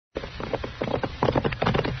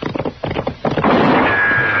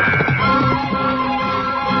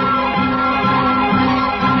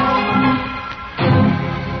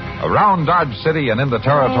Around Dodge City and in the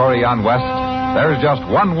territory on West, there's just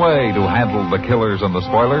one way to handle the killers and the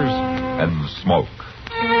spoilers, and smoke.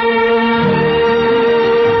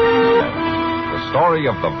 The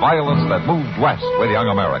story of the violence that moved west with young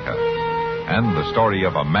America, and the story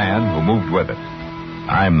of a man who moved with it.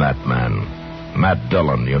 I'm that man, Matt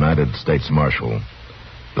Dillon, United States Marshal.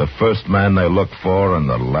 The first man they look for and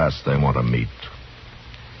the last they want to meet.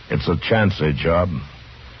 It's a chancy job,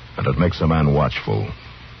 and it makes a man watchful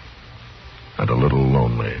and a little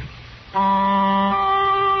lonely.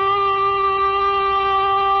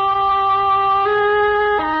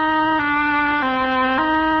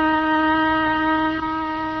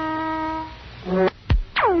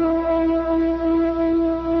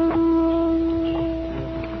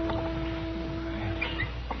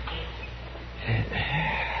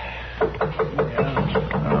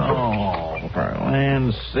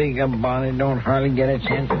 Bonnie don't hardly get a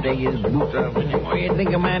chance to take his boots off anymore. You'd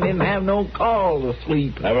think a man didn't have no call to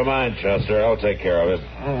sleep. Never mind, Chester. I'll take care of it.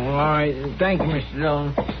 Oh, all right. Thank you, Mr.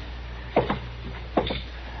 Dillon.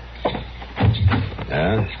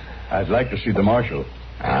 Yeah? I'd like to see the marshal.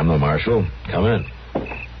 I'm the marshal. Come in.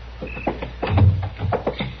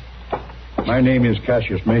 My name is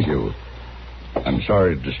Cassius Mayhew. I'm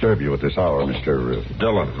sorry to disturb you at this hour, Mr.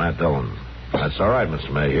 Dillon, Matt Dillon. That's all right,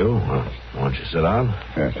 Mr. Mayhew. Why don't you sit down?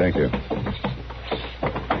 Yeah, thank you.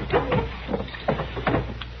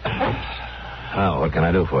 Well, what can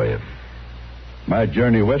I do for you? My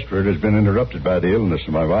journey westward has been interrupted by the illness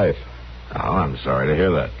of my wife. Oh, I'm sorry to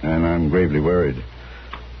hear that. And I'm gravely worried.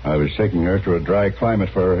 I was taking her to a dry climate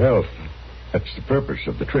for her health. That's the purpose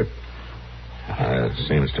of the trip. It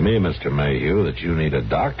seems to me, Mr. Mayhew, that you need a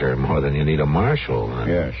doctor more than you need a marshal.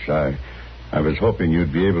 Yes, I was hoping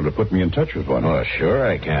you'd be able to put me in touch with one. Oh, sure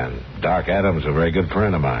I can. Doc Adams is a very good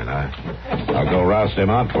friend of mine. I'll go roust him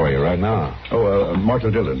out for you right now. Oh,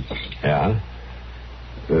 Marshal Dillon. Yeah?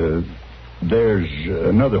 There's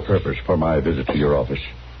another purpose for my visit to your office.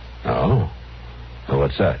 Oh? Well,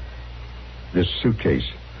 what's that? This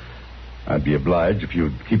suitcase. I'd be obliged if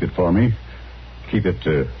you'd keep it for me. Keep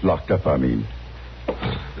it locked up, I mean.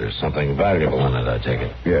 There's something valuable in it, I take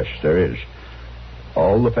it. Yes, there is.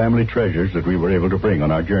 All the family treasures that we were able to bring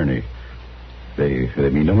on our journey. They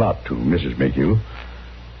mean a lot to Mrs. Mayhew.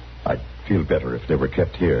 I'd feel better if they were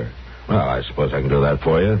kept here. Well, I suppose I can do that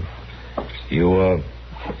for you. You,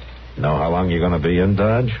 know how long you're going to be in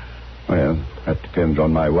Dodge? Well, that depends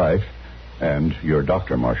on my wife and your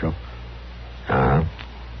doctor, Marshal. Uh-huh.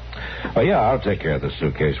 Well, yeah, I'll take care of the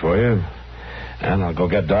suitcase for you. And I'll go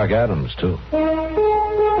get Doc Adams, too.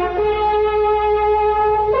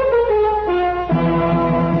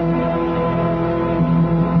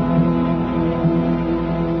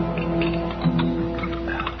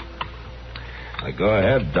 Go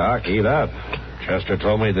ahead, Doc. Eat up. Chester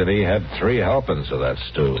told me that he had 3 helpings of that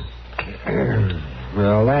stew.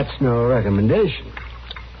 Well, that's no recommendation.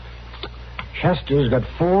 Chester's got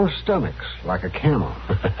 4 stomachs, like a camel.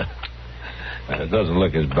 It doesn't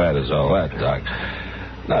look as bad as all that, Doc.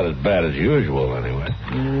 Not as bad as usual, anyway.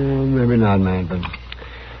 Maybe not, man, but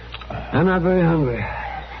I'm not very hungry.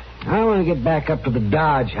 I want to get back up to the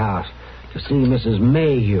Dodge house to see Mrs.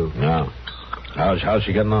 Mayhew. No. How's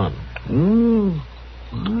she getting on?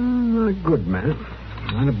 Not good, man.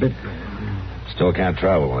 Not a bit. Still can't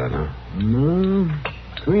travel then, huh? No.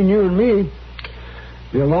 Between you and me,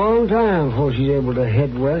 be a long time before she's able to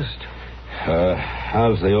head west.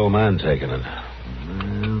 How's the old man taking it?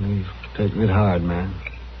 Well, he's taking it hard, man.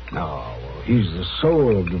 Oh, well, he's the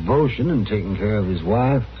soul of devotion and taking care of his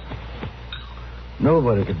wife.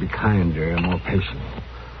 Nobody could be kinder and more patient.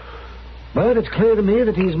 But it's clear to me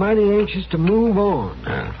that he's mighty anxious to move on.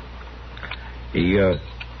 Yeah.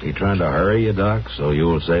 He trying to hurry you, Doc, so you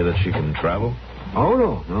will say that she can travel?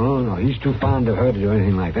 Oh, no. He's too fond of her to do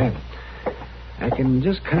anything like that. I can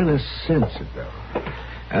just kind of sense it, though.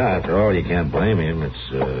 After all, you can't blame him.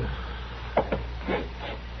 It's,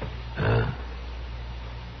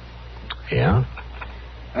 yeah?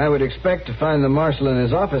 I would expect to find the marshal in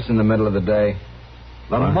his office in the middle of the day.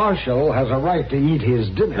 The marshal has a right to eat his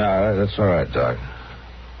dinner. No, that's all right, Doc.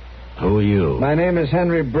 Who are you? My name is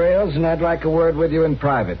Henry Brailes, and I'd like a word with you in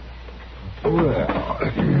private. Well,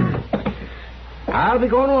 I'll be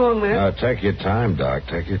going along, man. Take your time, Doc.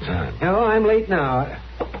 Take your time. No, I'm late now.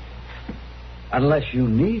 Unless you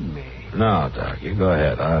need me. No, Doc. You go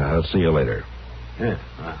ahead. I'll see you later. Yeah.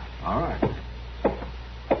 All right.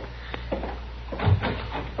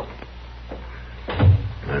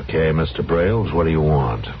 Okay, Mr. Brailes, what do you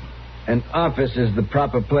want? An office is the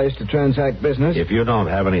proper place to transact business. If you don't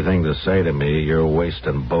have anything to say to me, you're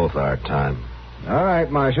wasting both our time. All right,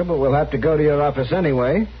 Marshal, but we'll have to go to your office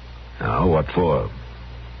anyway. Now, what for?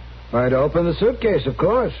 Why, to open the suitcase, of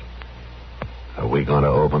course. Are we going to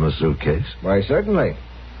open the suitcase? Why, certainly.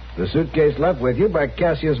 The suitcase left with you by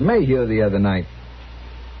Cassius Mayhew the other night.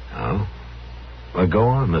 Oh? Well, go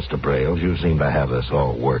on, Mr. Brailes. You seem to have this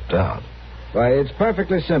all worked out. Why, it's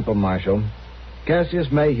perfectly simple, Marshal. Cassius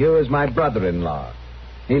Mayhew is my brother-in-law.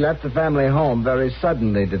 He left the family home very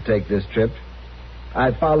suddenly to take this trip.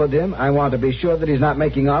 I followed him. I want to be sure that he's not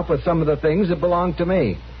making off with some of the things that belong to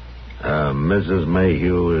me. Mrs.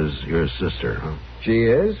 Mayhew is your sister, huh? She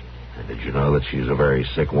is? And did you know that she's a very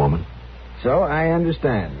sick woman? So I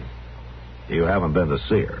understand. You haven't been to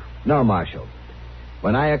see her? No, Marshal.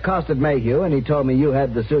 When I accosted Mayhew and he told me you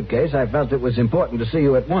had the suitcase, I felt it was important to see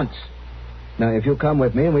you at once. Now, if you come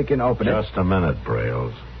with me, we can open it. Just a minute,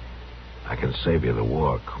 Brailes. I can save you the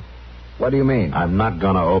walk. What do you mean? I'm not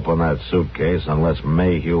going to open that suitcase unless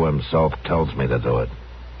Mayhew himself tells me to do it.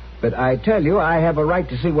 But I tell you, I have a right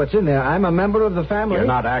to see what's in there. I'm a member of the family. You're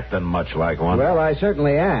not acting much like one. Well, I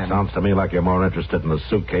certainly am. Sounds to me like you're more interested in the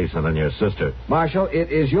suitcase than in your sister. Marshal,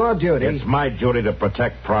 it is your duty. It's my duty to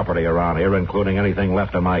protect property around here, including anything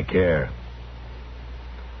left in my care.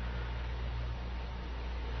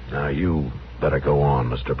 Now, you better go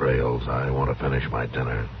on, Mr. Brailes. I want to finish my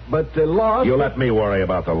dinner. But the law... You let me worry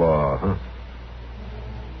about the law, huh?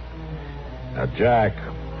 Now, Jack.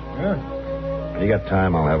 Yeah? When you got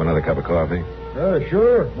time, I'll have another cup of coffee.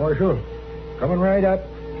 Sure, Marshal. Coming right up.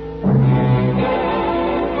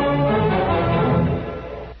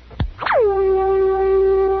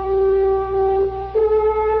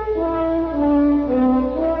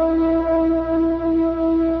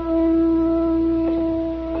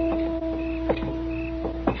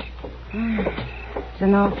 It's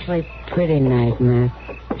an awfully pretty night, Matt.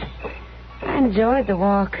 I enjoyed the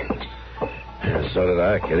walk. Yeah, so did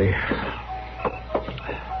I, Kitty.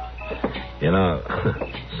 You know,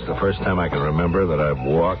 it's the first time I can remember that I've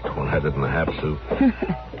walked when I didn't have to.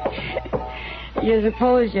 You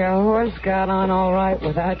suppose your horse got on all right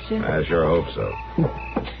without you? I sure hope so.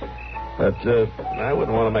 But I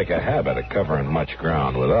wouldn't want to make a habit of covering much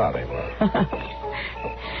ground without him.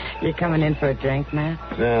 You coming in for a drink, Matt?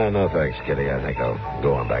 No, thanks, Kitty. I think I'll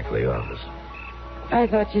go on back to the office. I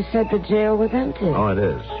thought you said the jail was empty. Oh, it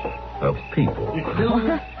is. Of people. Mr.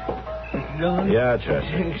 Dillon? Yeah,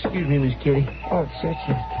 Chester. Excuse me, Miss Kitty. Oh, sure,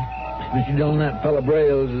 Chester. Mr. Dillon, that fella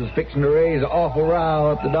Brailes is fixing to raise an awful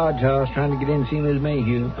row at the Dodge House trying to get in to see Miss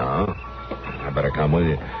Mayhew. Oh, I better come with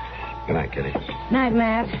you. Good night, Kitty. Night,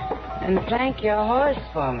 Matt. And thank your horse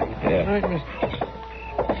for me. Yeah.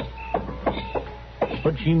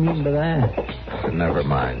 What do you mean by that? Never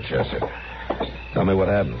mind, Chester. Tell me what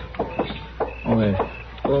happened. Oh,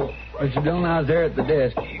 well, Mr. Dillon, I was there at the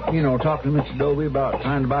desk, talking to Mr. Dobie about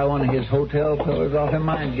trying to buy one of his hotel pillows off him.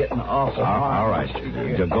 Mine's getting awful hard. All right.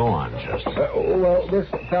 Go on, Chester. Well, this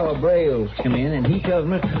fellow Brailes come in, and he tells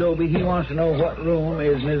Mr. Dobie he wants to know what room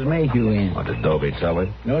is Miss Mayhew in. What did Dobie tell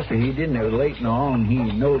him? No, sir, he didn't. It was late and all, and he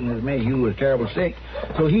knowed Miss Mayhew was terrible sick.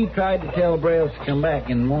 So he tried to tell Brailes to come back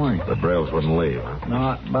in the morning. But Brailes wouldn't leave, huh?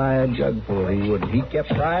 Not by a jugful, he wouldn't. He kept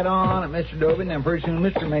right on at Mr. Dobie, and then pretty soon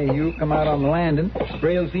Mr. Mayhew come out on the landing.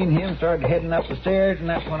 Brailes seen him, started heading up the stairs, and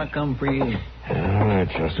that's when I come for you. All right,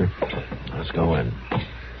 Chester. Let's go in.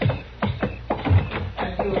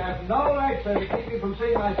 And you have no right, sir, to keep me from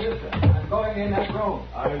seeing my sister. I'm going in that room.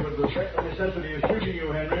 I would respect the necessity of shooting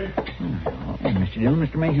you, Henry. Oh, Mr. Dillon,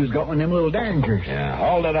 Mr. Mayhew's got one of them little derringers. Yeah,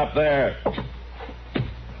 hold it up there.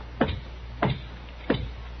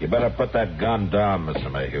 You better put that gun down, Mr.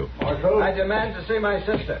 Mayhew. Marshal, I demand to see my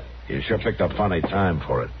sister. You sure picked a funny time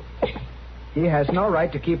for it. He has no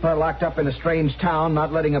right to keep her locked up in a strange town,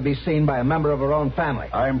 not letting her be seen by a member of her own family.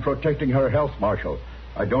 I am protecting her health, Marshal.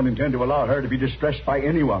 I don't intend to allow her to be distressed by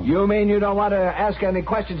anyone. You mean you don't want to ask any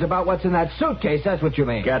questions about what's in that suitcase? That's what you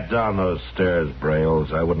mean. Get down those stairs,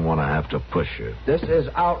 Brailes. I wouldn't want to have to push you. This is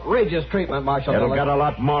outrageous treatment, Marshal. It'll Dillon. get a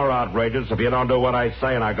lot more outrageous if you don't do what I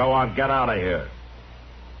say. Now go on, get out of here.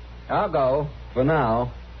 I'll go, for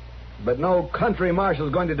now. But no country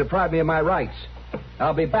marshal's going to deprive me of my rights.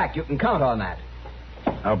 I'll be back. You can count on that.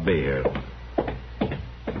 I'll be here.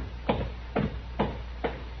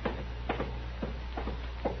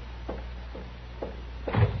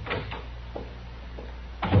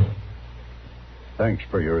 Thanks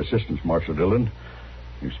for your assistance, Marshal Dillon.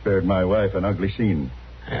 You spared my wife an ugly scene.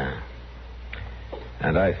 Yeah.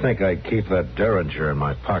 And I think I'd keep that derringer in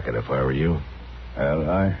my pocket if I were you.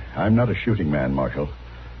 Well, I'm not a shooting man, Marshal.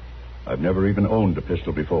 I've never even owned a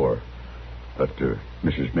pistol before. But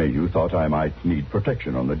Mrs. Mayhew thought I might need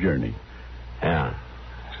protection on the journey. Yeah.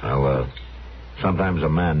 Well, sometimes a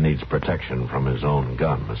man needs protection from his own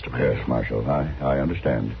gun, Mr. Mayhew. Yes, Marshal, I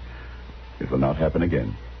understand. It will not happen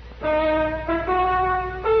again.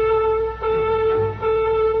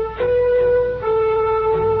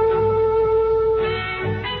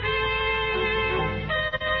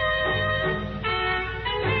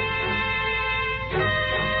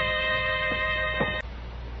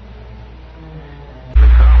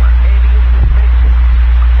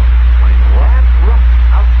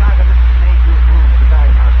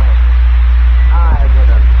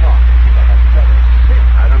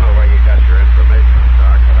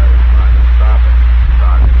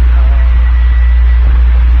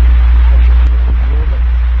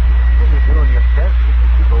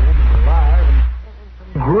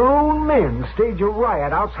 Stage a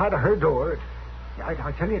riot outside of her door.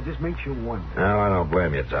 I tell you, it just makes you wonder. No, I don't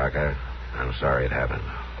blame you, Doc. I'm sorry it happened.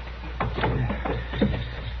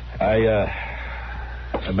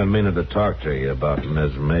 I've been meaning to talk to you about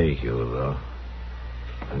Miss Mayhew, though.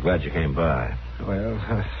 I'm glad you came by. Well,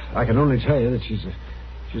 I can only tell you that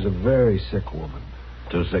she's a very sick woman.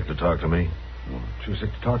 Too sick to talk to me? Well, too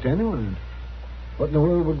sick to talk to anyone. What in the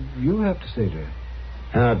world would you have to say to her?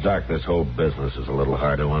 Doc, this whole business is a little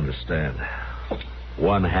hard to understand.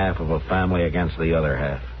 One half of a family against the other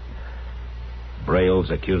half. Braille's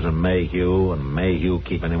accusing Mayhew, and Mayhew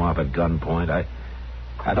keeping him off at gunpoint. I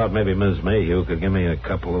thought maybe Miss Mayhew could give me a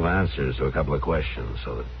couple of answers to a couple of questions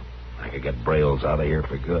so that I could get Braille's out of here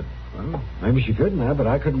for good. Well, maybe she could now, but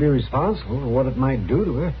I couldn't be responsible for what it might do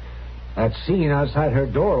to her. That scene outside her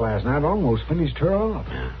door last night almost finished her off.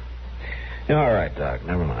 Yeah, all right, Doc.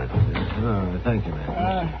 Never mind. Thank you,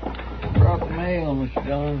 man. Brought the mail, Mr.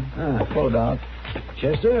 Dillon. Hello, Doc.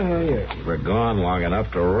 Chester, how are you? You were gone long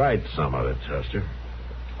enough to write some of it, Chester.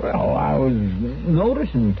 Well, I was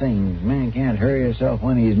noticing things. Man can't hurry himself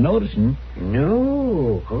when he's noticing.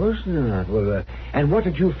 No, of course not. Well, and what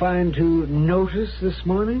did you find to notice this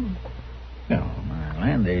morning? Well, my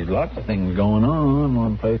land, there's lots of things going on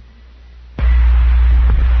one place.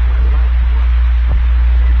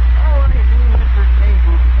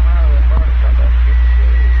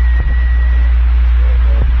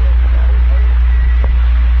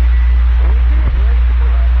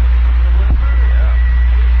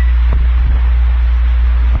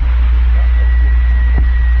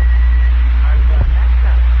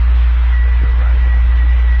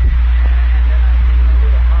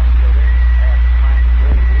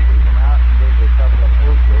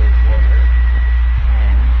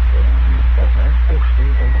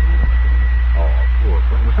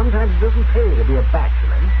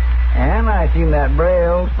 And I seen that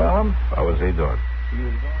Braille fellow. What was he doing? He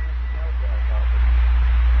was going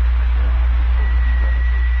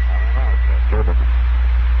Chester,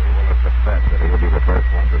 we will have to bet that he'll be the first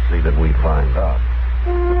one to see that we find out.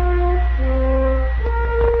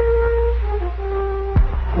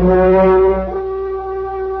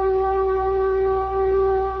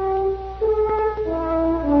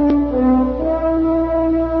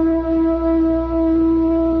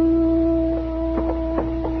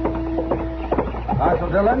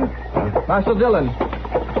 Marshal Dillon.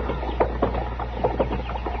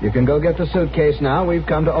 You can go get the suitcase now. We've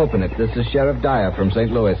come to open it. This is Sheriff Dyer from St.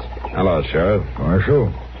 Louis. Hello, Sheriff.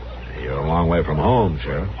 Marshal. You're a long way from home,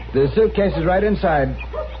 Sheriff. The suitcase is right inside.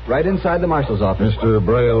 Right inside the marshal's office. Mr.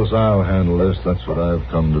 Braille's, I'll handle this. That's what I've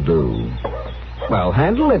come to do. Well,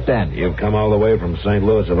 handle it then. You've come all the way from St.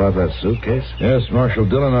 Louis about that suitcase? Yes, Marshal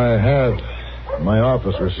Dillon, I have. My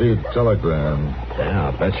office received a telegram. Yeah,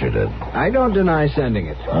 I'll bet you did. I don't deny sending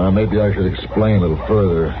it. Maybe I should explain a little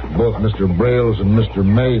further. Both Mr. Braille's and Mr.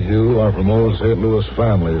 Mayhew are from old St. Louis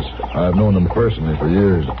families. I've known them personally for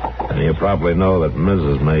years. And you probably know that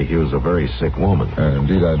Mrs. Mayhew's a very sick woman.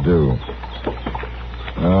 Indeed I do.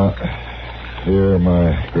 Here are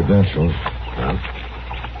my credentials.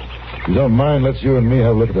 If you don't mind, let's you and me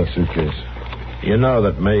have a look at that suitcase. You know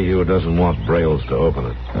that Mayhew doesn't want Braille's to open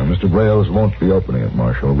it. Mr. Braille's won't be opening it,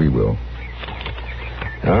 Marshal. We will.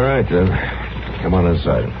 All right, then. Come on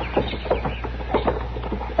inside.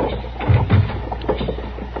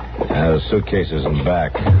 The suitcase is in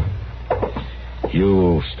back.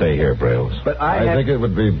 You stay here, Braille's. But I think it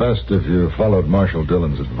would be best if you followed Marshal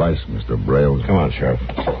Dillon's advice, Mr. Braille's. Come on, Sheriff.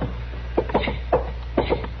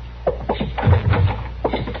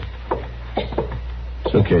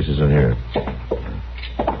 Suitcase is in here.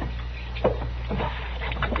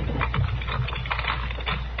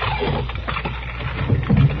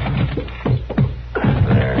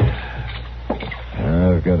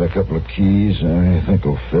 I've got a couple of keys I think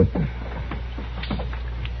will fit.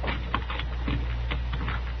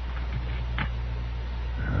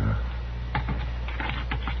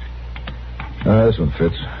 This one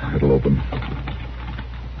fits. It'll open.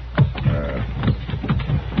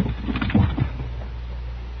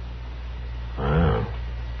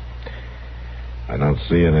 I don't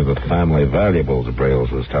see any of the family valuables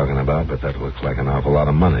Brailes was talking about, but that looks like an awful lot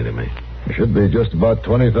of money to me. It should be just about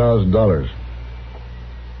 $20,000.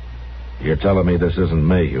 You're telling me this isn't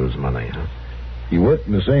Mayhew's money, huh? He worked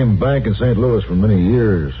in the same bank in St. Louis for many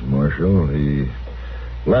years, Marshal. He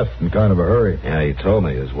left in kind of a hurry. Yeah, he told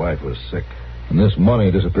me his wife was sick. And this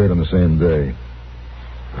money disappeared on the same day.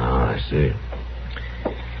 Oh, I see.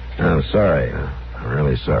 I'm sorry. I'm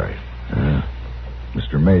really sorry.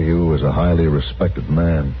 Mr. Mayhew was a highly respected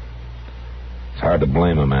man. It's hard to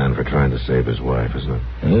blame a man for trying to save his wife, isn't it?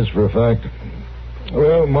 It is for a fact.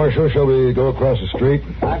 Well, Marshal, shall we go across the street?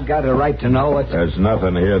 I've got a right to know what's... There's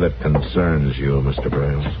nothing here that concerns you, Mr.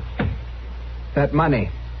 Brailes. That money.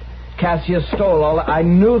 Cassius stole all... I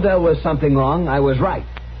knew there was something wrong. I was right.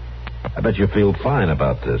 I bet you feel fine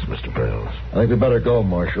about this, Mr. Brailes. I think we better go,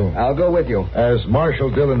 Marshal. I'll go with you. As Marshal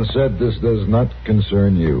Dillon said, this does not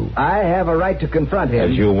concern you. I have a right to confront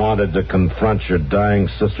him. As you wanted to confront your dying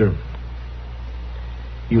sister?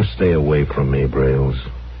 You stay away from me, Brailes.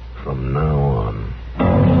 From now on.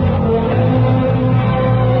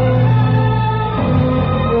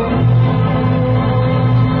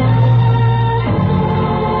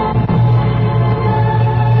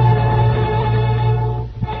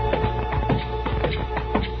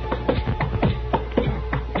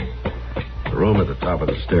 The room at the top of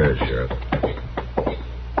the stairs, Sheriff.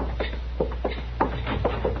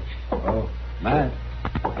 Oh, Matt.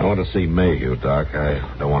 I want to see Mayhew, Doc.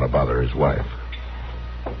 I don't want to bother his wife.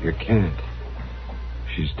 You can't.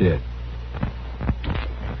 She's dead.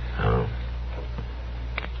 Oh.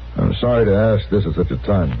 I'm sorry to ask this at such a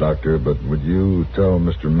time, Doctor, but would you tell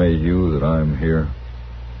Mr. Mayhew that I'm here?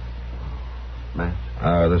 Matt?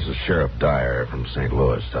 This is Sheriff Dyer from St.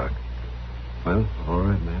 Louis, Doc. Well, all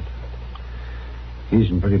right, Matt. He's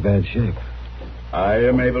in pretty bad shape. I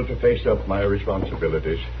am able to face up my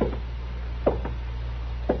responsibilities.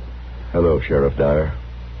 Hello, Sheriff Dyer.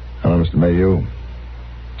 Hello, Mr. Mayhew.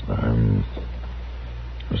 I'm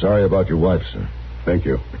sorry about your wife, sir. Thank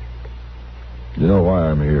you. You know why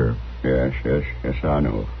I'm here. Yes, I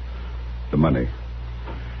know. The money.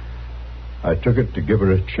 I took it to give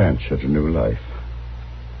her a chance at a new life.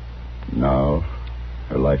 Now,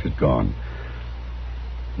 her life is gone.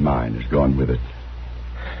 Mine is gone with it.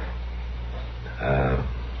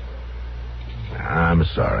 I'm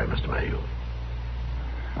sorry, Mr. Mayhew.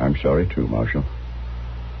 I'm sorry, too, Marshal.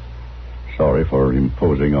 Sorry for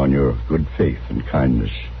imposing on your good faith and kindness.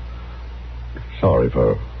 Sorry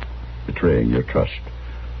for betraying your trust.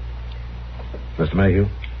 Mr. Mayhew,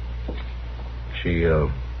 she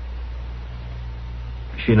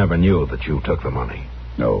never knew that you took the money.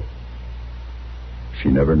 No. She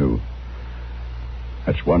never knew.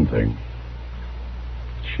 That's one thing.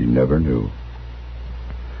 She never knew.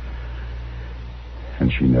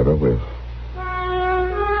 And she never will.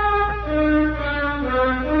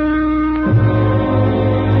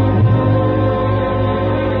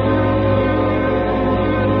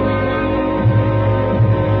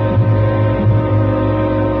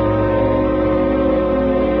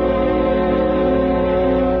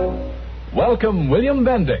 Welcome, William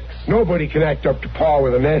Bendix. Nobody can act up to par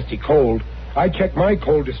with a nasty cold. I check my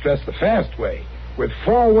cold distress the fast way, with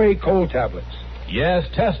 4-way cold tablets. Yes,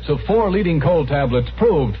 tests of 4 leading cold tablets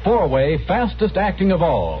proved 4-way fastest acting of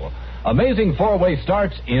all. Amazing 4-way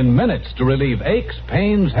starts in minutes to relieve aches,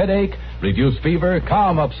 pains, headache, reduce fever,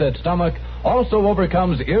 calm upset stomach, also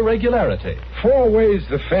overcomes irregularity. 4-way's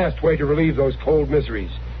the fast way to relieve those cold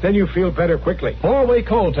miseries. Then you feel better quickly. 4-way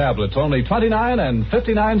cold tablets, only 29 and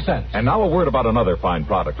 59 cents. And now a word about another fine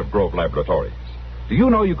product of Grove Laboratories. Do you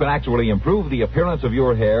know you can actually improve the appearance of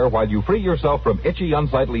your hair while you free yourself from itchy,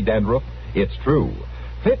 unsightly dandruff? It's true.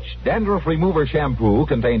 Fitch Dandruff Remover Shampoo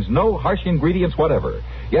contains no harsh ingredients whatever,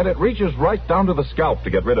 yet it reaches right down to the scalp to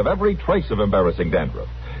get rid of every trace of embarrassing dandruff.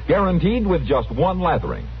 Guaranteed with just one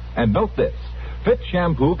lathering. And note this, Fitch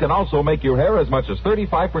Shampoo can also make your hair as much as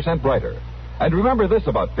 35% brighter. And remember this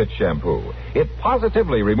about Fitch Shampoo. It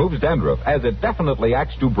positively removes dandruff, as it definitely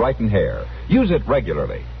acts to brighten hair. Use it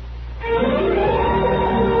regularly.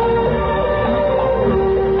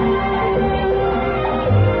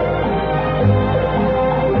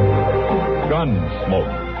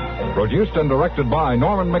 Gunsmoke. Produced and directed by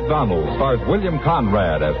Norman MacDonald, stars William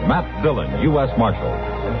Conrad as Matt Dillon, U.S. Marshal.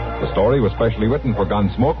 The story was specially written for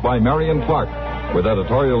Gunsmoke by Marion Clark, with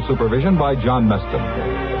editorial supervision by John Meston.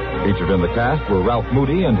 Featured in the cast were Ralph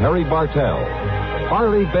Moody and Harry Bartell.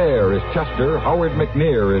 Farley Bear is Chester, Howard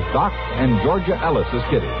McNear is Doc, and Georgia Ellis is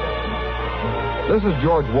Kitty. This is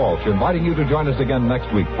George Walsh inviting you to join us again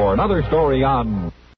next week for another story on